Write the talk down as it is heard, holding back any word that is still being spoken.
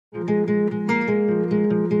At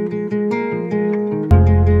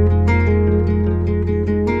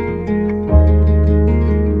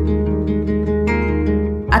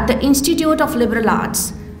the Institute of Liberal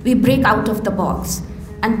Arts, we break out of the box.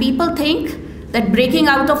 And people think that breaking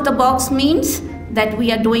out of the box means that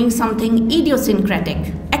we are doing something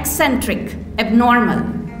idiosyncratic, eccentric, abnormal.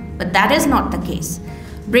 But that is not the case.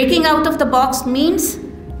 Breaking out of the box means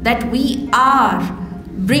that we are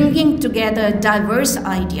bringing together diverse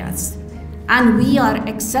ideas, and we are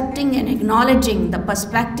accepting and acknowledging the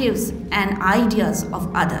perspectives and ideas of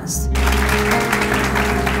others.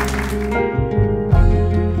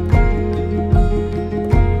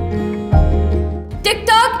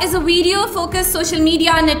 TikTok is a video-focused social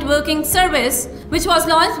media networking service which was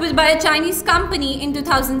launched by a Chinese company in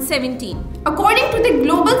 2017. According to the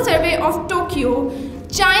global survey of Tokyo,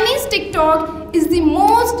 Chinese TikTok is the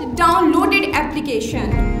most downloaded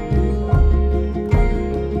application.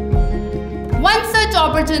 One such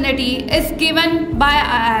opportunity is given by an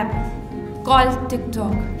app called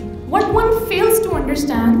TikTok. What one fails to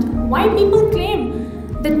understand, why people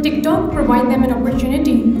claim that TikTok provides them an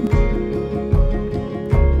opportunity.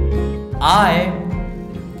 I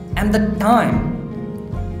am the time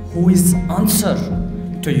who is answer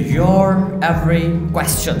to your every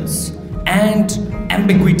questions and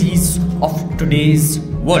ambiguities of today's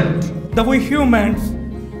world. The way humans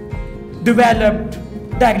developed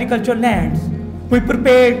the agricultural lands, we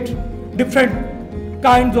prepared different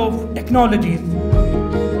kinds of technologies.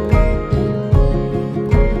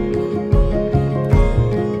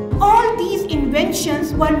 All these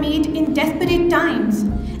inventions were made in desperate times,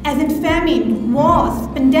 as in famine, wars,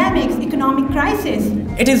 pandemics, economic crisis.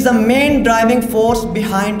 It is the main driving force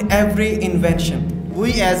behind every invention.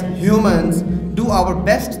 We as humans do our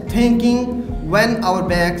best thinking when our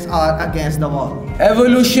backs are against the wall.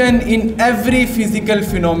 Evolution in every physical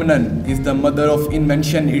phenomenon is the mother of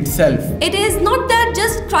invention itself. It is not that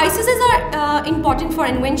just crises are important for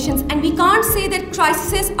inventions, and we can't say that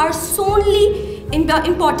crises are solely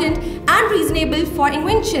important and reasonable for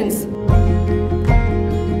inventions.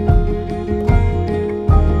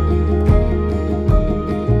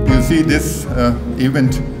 You see, this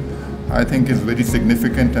event I think is very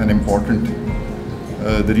significant and important.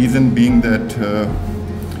 The reason being that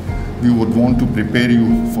we would want to prepare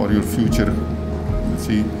you for your future. You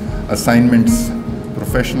see, assignments,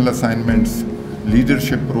 professional assignments,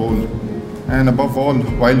 leadership role, and above all,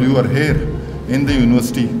 while you are here in the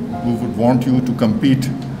university, we would want you to compete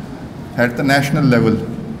at the national level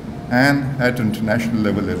and at international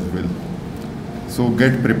level as well. So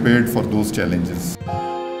get prepared for those challenges.